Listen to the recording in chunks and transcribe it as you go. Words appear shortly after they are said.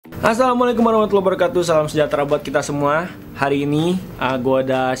Assalamualaikum warahmatullahi wabarakatuh. Salam sejahtera buat kita semua. Hari ini gue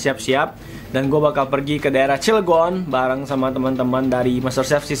udah siap-siap dan gue bakal pergi ke daerah Cilegon bareng sama teman-teman dari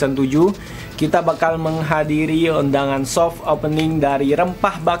Masterchef season 7. Kita bakal menghadiri undangan soft opening dari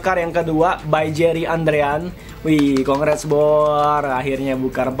Rempah Bakar yang kedua by Andrean. Wih, congrats Bor, akhirnya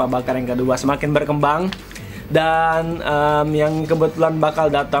buka Rempah Bakar yang kedua, semakin berkembang. Dan yang kebetulan bakal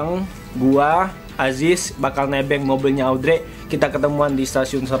datang, gua Aziz bakal nebeng mobilnya Audrey. Kita ketemuan di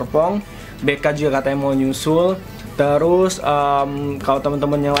stasiun Serpong. BK juga katanya mau nyusul. Terus kalau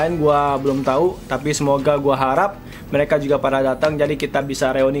teman-teman yang lain gua belum tahu, tapi semoga gua harap mereka juga pada datang, jadi kita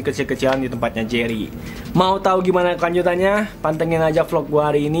bisa reuni kecil-kecilan di tempatnya Jerry. Mau tahu gimana kelanjutannya? Pantengin aja vlog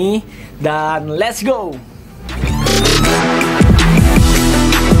gua hari ini dan let's go.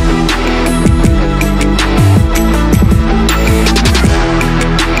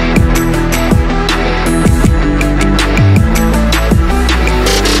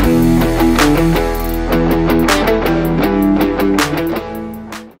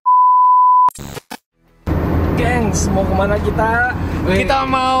 Mau kemana kita? Kita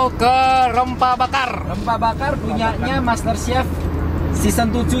mau ke Rempah Bakar. Rempah Bakar punyanya Masterchef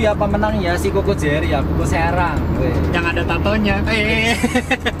season 7 ya, pemenang ya, si Koko Jeri ya, Koko Serang. Yang ada tatonya.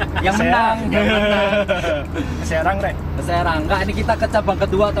 Yang menang. Serang, Re. Serang. Enggak, ini kita ke cabang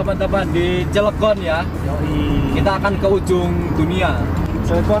kedua teman-teman di Cilegon ya. Yoi. Kita akan ke ujung dunia.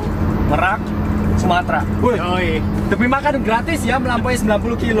 Cilegon, Borak, Sumatera. Yoi. Demi makan gratis ya, melampaui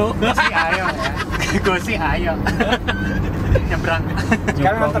 90 kilo. Sih ayo ya. Gue sih ayo. Nyebrang.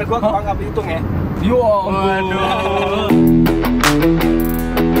 Sekarang antar gua ke Pangkal Belitung ya. Yo, waduh.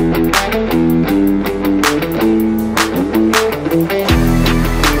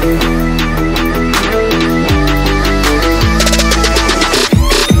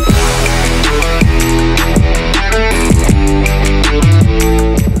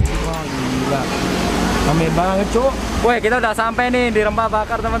 Rame banget, Cuk. woi, kita udah sampai nih di Rempah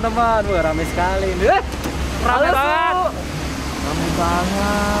Bakar teman-teman. Wah, rame sekali nih. Rame banget. Rame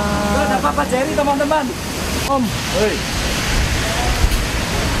banget. Tuh, ada Papa Jerry teman-teman. Om. Hei.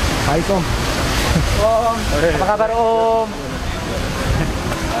 Hai, Om. Om. Apa kabar, Om?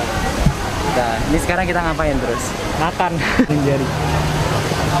 Nah, ini sekarang kita ngapain terus? Makan. Jerry.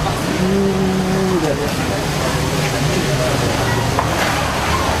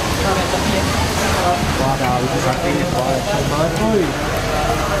 Wah, kalau itu saking banget, cuy.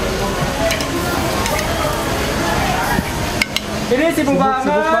 Ini sibuk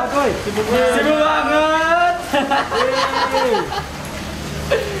banget, cuy. Sibuk banget.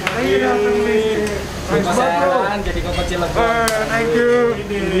 Ayo datang nih. Kebetulan jadi Koko Cilegon. Thank you.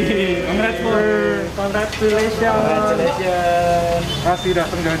 Congrats, Bor. Congratulations. Masih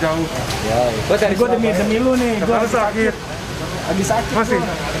datang jauh-jauh. Gue demi lu nih. Gue sakit. lagi sakit.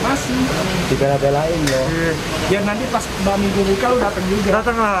 Masih. Dibela-belain loh. Biar nanti pas Mbak Minggu buka lu datang juga.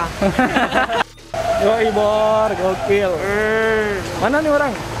 Datang lah. Yoi, Bor, gokil. Mana nih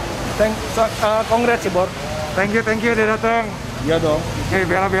orang? Congrats ya, Bor. Thank you udah datang. Iya dong.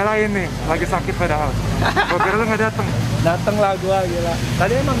 Bela-belain nih, lagi sakit padahal. Kok kira lu nggak datang? Dateng lah gua, gila.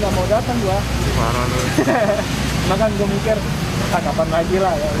 Tadi emang nggak mau datang gua. Parah lu. Makan gua mikir, kapan lagi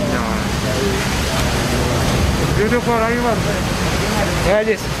lah ya. Duduk Bor, ayo Bor. Ya,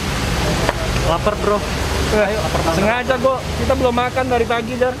 Jis. Lapar, Bro. Ayo, sengaja gua, kita belum makan dari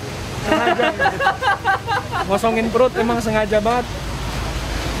pagi, Jar. Sengaja. Ngosongin perut emang sengaja banget.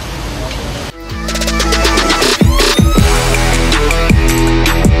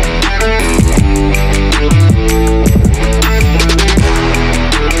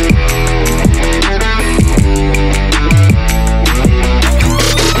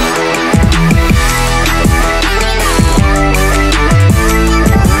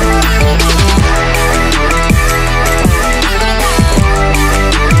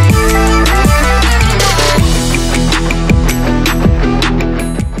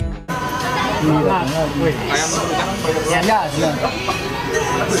 Ya,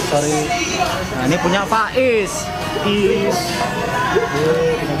 sorry. Nah, ini punya Faiz.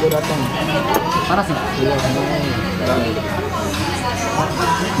 Kita gua datang. Panas nih?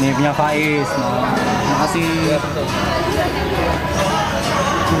 Ini punya Faiz. Nah, terima kasih.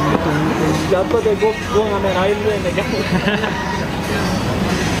 Siapa deh, gua ngamerain lu yang megang.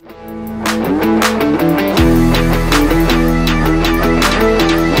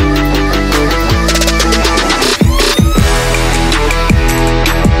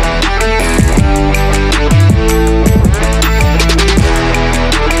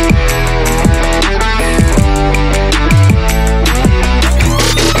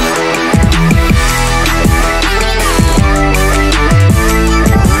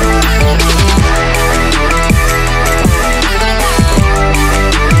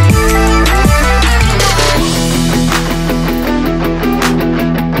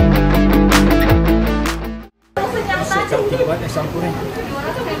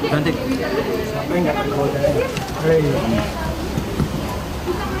 Ganti. Siapa yang nggak tergoda ya?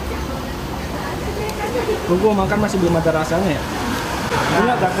 Gua makan masih belum ada rasanya ya. Lu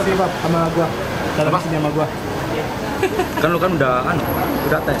nggak takut ya Pak sama gua? Dalam sini sama gua. Kan lu kan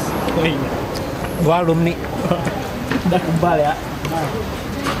udah tes. Oh iya. Gua alumni. Udah kebal ya.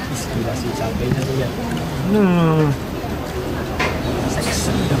 Gila sih cabenya tuh ya.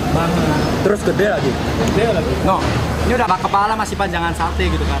 Sedap banget. Terus gede lagi. Gede lagi. No, ini udah kepala masih panjangan sate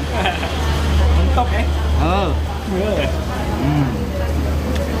gitu kan. Mentok ya. Oh.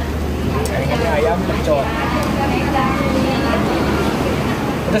 Ini ayam pecel.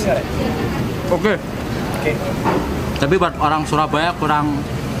 Pedas nggak, Rek? Oke. Oke. Tapi buat orang Surabaya kurang.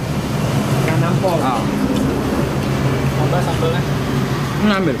 Yang nampol. Tambah sambelnya.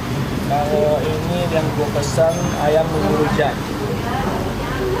 Ambil. Kalau ini yang gue pesan ayam bumbu rujak.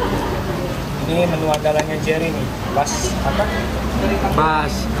 Ini menu andalannya Jerry nih. Pas apa?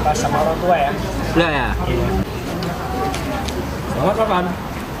 Pas sama orang tua ya. Iya ya. Selamat makan.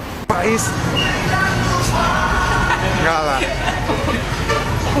 Faiz. Enggak lah.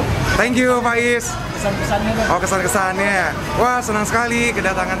 Thank you Faiz. Kesan-kesannya dong. Oh, kesan-kesannya. Wah, senang sekali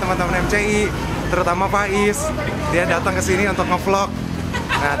kedatangan teman-teman MCI, terutama Faiz. Dia datang ke sini untuk ngevlog.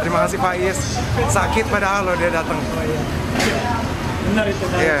 Nah, terima kasih Faiz. Sakit padahal loh dia datang. Benar itu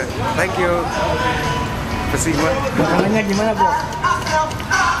kan. Iya, thank you. Besi gua. Makanannya gimana, Bro?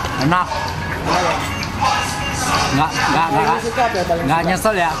 Enak. Paling suka apa ya paling Nggak suka?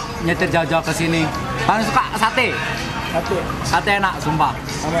 nyesel ya nyetir jauh-jauh ke sini. Paling suka sate. Sate. Sate enak, sumpah.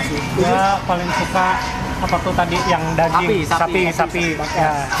 Sama sih. Gua paling suka apa tuh tadi yang daging Sapi.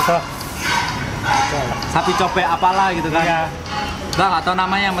 ya itu. Sapi cobek apalah gitu kan. Iya. Udah nggak tahu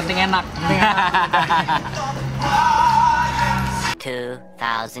namanya, yang penting enak.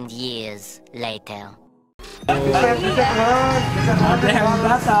 2,000 years later. Ada yang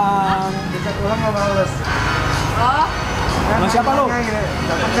datang. Bisa pulang nggak males. Sama siapa lu?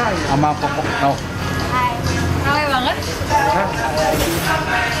 Sama popok. Oh. Hai, ramai banget.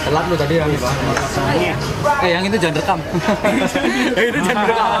 Telat lu tadi yang yang itu jangan rekam. Yang itu jangan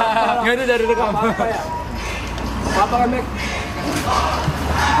rekam. Yang itu jangan rekam. Apa kan, Mek?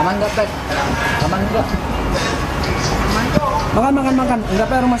 Aman nggak, Pek? Aman nggak? Makan. Enggak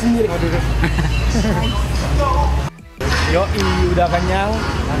apa rumah sendiri. Yoi, udah kenyang.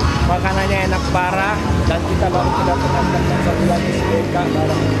 Makanannya enak parah. Dan kita baru kedatangan teman satu lagi si Eka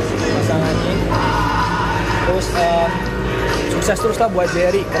bareng pasangannya. Terus sukses terus lah buat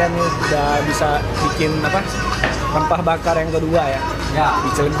Jerry. Keren nih, udah bisa bikin apa? Rempah bakar yang kedua ya. Ya. Di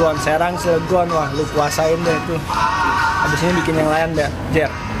Cilegon, Serang Cilegon. Wah, lu puasain deh tuh. Habis ini bikin yang lain deh,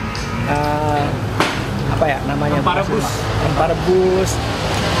 Jer. Apa ya namanya? Rempah rebus,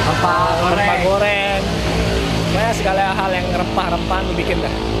 rempah goreng. Kayak segala hal yang rempah-rempah lu bikin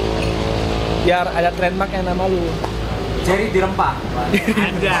dah. Biar ada trademark yang nama lu. Jerry di rempah.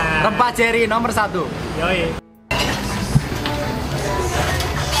 Ada. Rempah Jerry nomor 1. Yoi.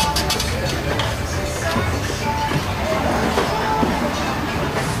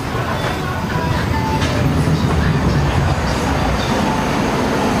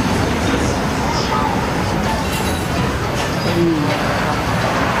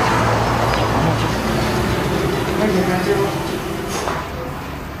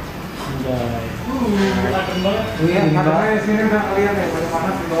 Iya, katanya sini udah kalian ya, banyak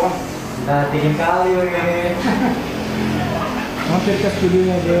panas di bawah. Nah, dingin kali ini. Mampir ke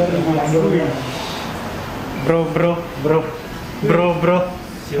studionya Jerry. Bro.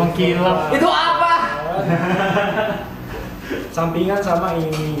 Mengkilap. Itu apa? Sampingan sama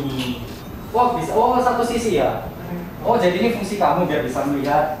ini. Wah, bisa. Oh, satu sisi ya. Oh, jadi ini fungsi kamu biar bisa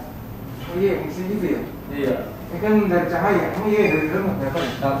melihat. Oh iya, fungsi gitu ya? Iya. Ini kan dari cahaya. Oh iya, dari dalam kelihatan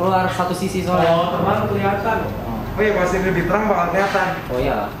ya? Nggak keluar satu sisi soalnya. Teman kelihatan. Oh iya, pasti lebih terang bakal kelihatan. Oh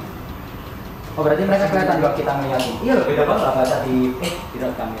iya. Oh, berarti mereka kelihatan kalau kita ngeliat. Iya loh, beda banget lah baca di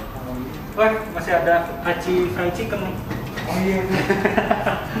rekam ya. Wah, masih ada aci fried chicken nih. Oh iya, itu.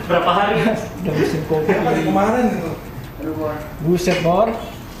 Berapa hari? Udah musim kopi. Dari kemarin gitu. Aduh, Bor. Buset, Bor.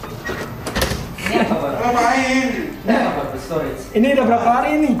 Ini apa, Bor? Ngapain? Ini apa, Bor? Storage. Ini udah berapa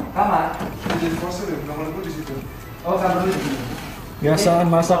hari ini? Kamar. Di pose deh, nomor gue di situ. Oh, kamar dulu di sini. Biasa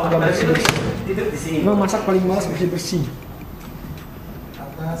masak udah bersih-bersih. Tidur di sini. Emang masak paling malas bersih-bersih.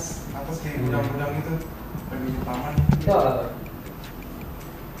 Atas kayak gudang-gudang itu. Lagi di taman. Itu apa, Bor?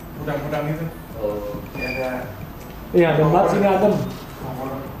 Gudang-gudang itu. Oh. Ya ada. Iya, ada banget sini adem.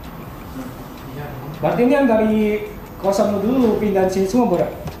 Kompor. Iya. Berarti ini yang dari kosan lu dulu pindahan sini semua, Borak?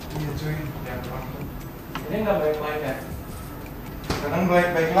 Iya cuy, ya waktu. Ini nggak baik-baik ya? Kadang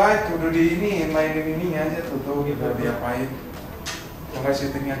baik-baik lah, udah di ini mainin ini aja tuh gitu diapain. soalnya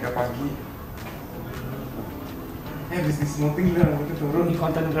syutingnya agak pagi. Bisnis smoothing lah, itu turun. Ini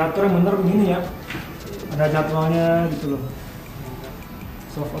konten kreator yang bener begini ya. Ada jadwalnya gitu loh.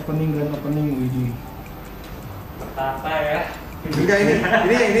 Soft opening, grand opening, widih. Tertata ya. Enggak,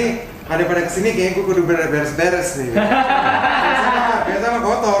 ini pada kesini kayaknya gue kudu beres-beres nih. Biasa mah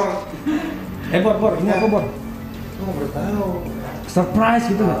kotor. Bor, ini apa Bor? Oh, baru tahu. Surprise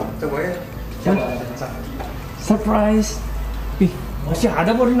gitu loh. Coba ya. Surprise. Ih, masih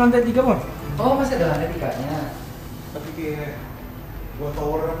ada Bor di lantai 3 Bor? Oh, masih ada lantai 3-nya. Tapi kayak buat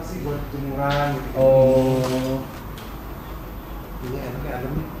orang sih, buat jemuran gitu. Oh. Ini enaknya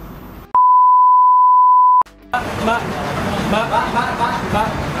adem nih. Mbak.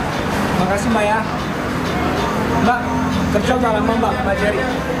 Makasih Mbak ya. Mbak, kerja udah lama Mbak Jerry.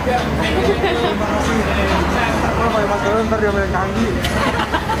 Terima kasih. Kalau pakai masker ntar dia main kaki.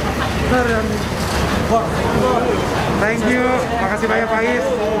 Ntar yang Bor. thank you. Makasih banyak Pak Is.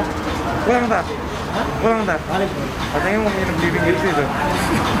 Pulang ntar. Balik. Katanya mau nginep di pinggir situ.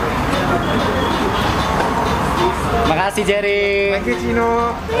 Makasih Jerry. Thank you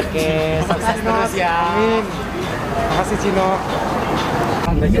Cino. Oke, sukses terus ya. Amin. Makasih Cino.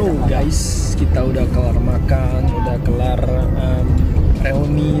 Yo guys, kita udah kelar makan, udah kelar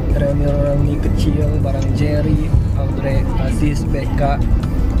reuni kecil bareng Jerry, Andre, Aziz, BK.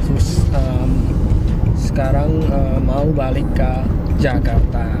 Terus sekarang mau balik ke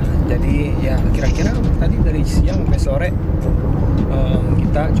Jakarta. Jadi ya kira-kira tadi dari siang sampai sore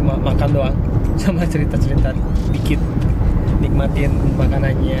kita cuma makan doang sama cerita-cerita dikit, nikmatin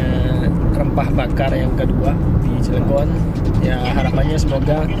makanannya Rempah Bakar yang kedua di Cilegon. Ya harapannya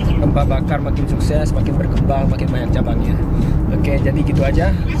semoga Rempah Bakar makin sukses, makin berkembang, makin banyak cabangnya. Oke, jadi gitu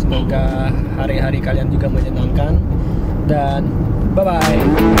aja. Semoga hari-hari kalian juga menyenangkan dan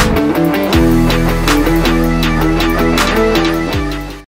bye-bye.